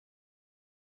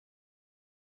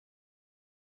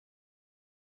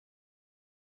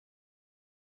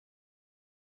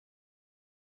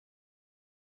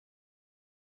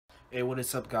Hey, what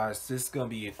is up, guys? This is gonna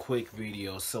be a quick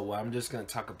video. So what I'm just gonna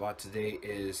talk about today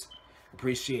is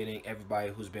appreciating everybody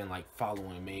who's been like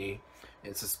following me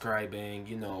and subscribing,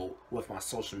 with my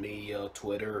social media,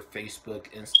 Twitter,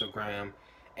 Facebook, Instagram,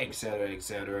 etc,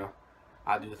 etc.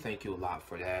 I do thank you a lot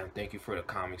for that. Thank you for the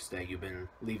comments that you've been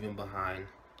leaving behind,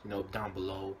 down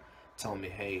below, telling me,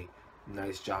 hey,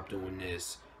 nice job doing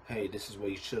this, hey, this is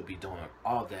what you should be doing.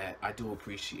 All that, I do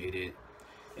appreciate it.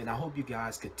 And I hope you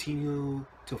guys continue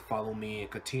to follow me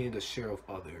and continue to share with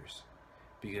others,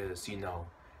 because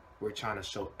we're trying to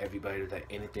show everybody that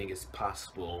anything is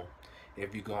possible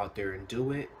if you go out there and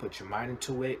do it. Put your mind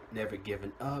into it, never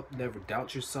giving up, never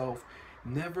doubt yourself,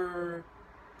 never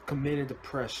commit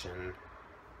depression.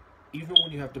 Even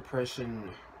when you have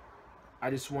depression, I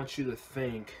just want you to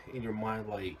think in your mind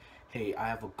like, hey, I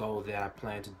have a goal that I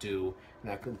plan to do,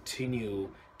 and I continue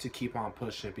to keep on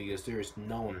pushing, because there's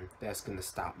no one that's gonna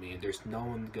stop me, and there's no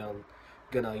one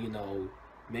gonna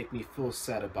make me feel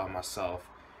sad about myself.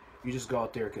 You just go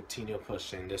out there and continue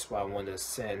pushing. That's why I want to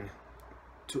send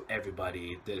to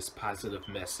everybody this positive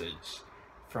message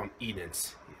from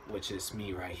Edens, which is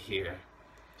me right here.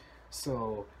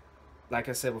 So like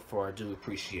I said before, I do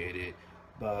appreciate it.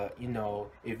 But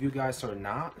if you guys are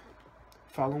not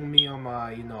following me on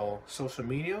my social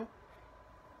media,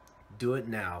 do it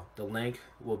now. The link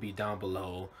will be down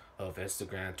below of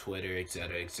Instagram, Twitter,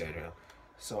 etc, etc.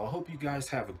 So I hope you guys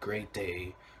have a great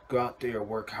day. Go out there,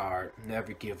 work hard,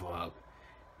 never give up,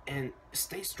 and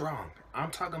stay strong.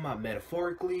 I'm talking about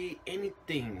metaphorically,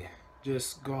 anything.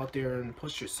 Just go out there and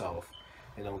push yourself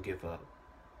and don't give up.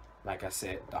 Like I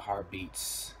said, the heart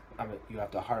beats. You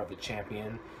have the heart of a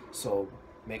champion, so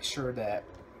make sure that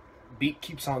beat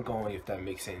keeps on going, if that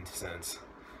makes any sense.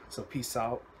 So peace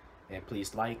out, and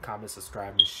please like, comment,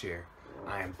 subscribe, and share.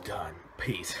 I am done.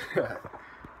 Peace.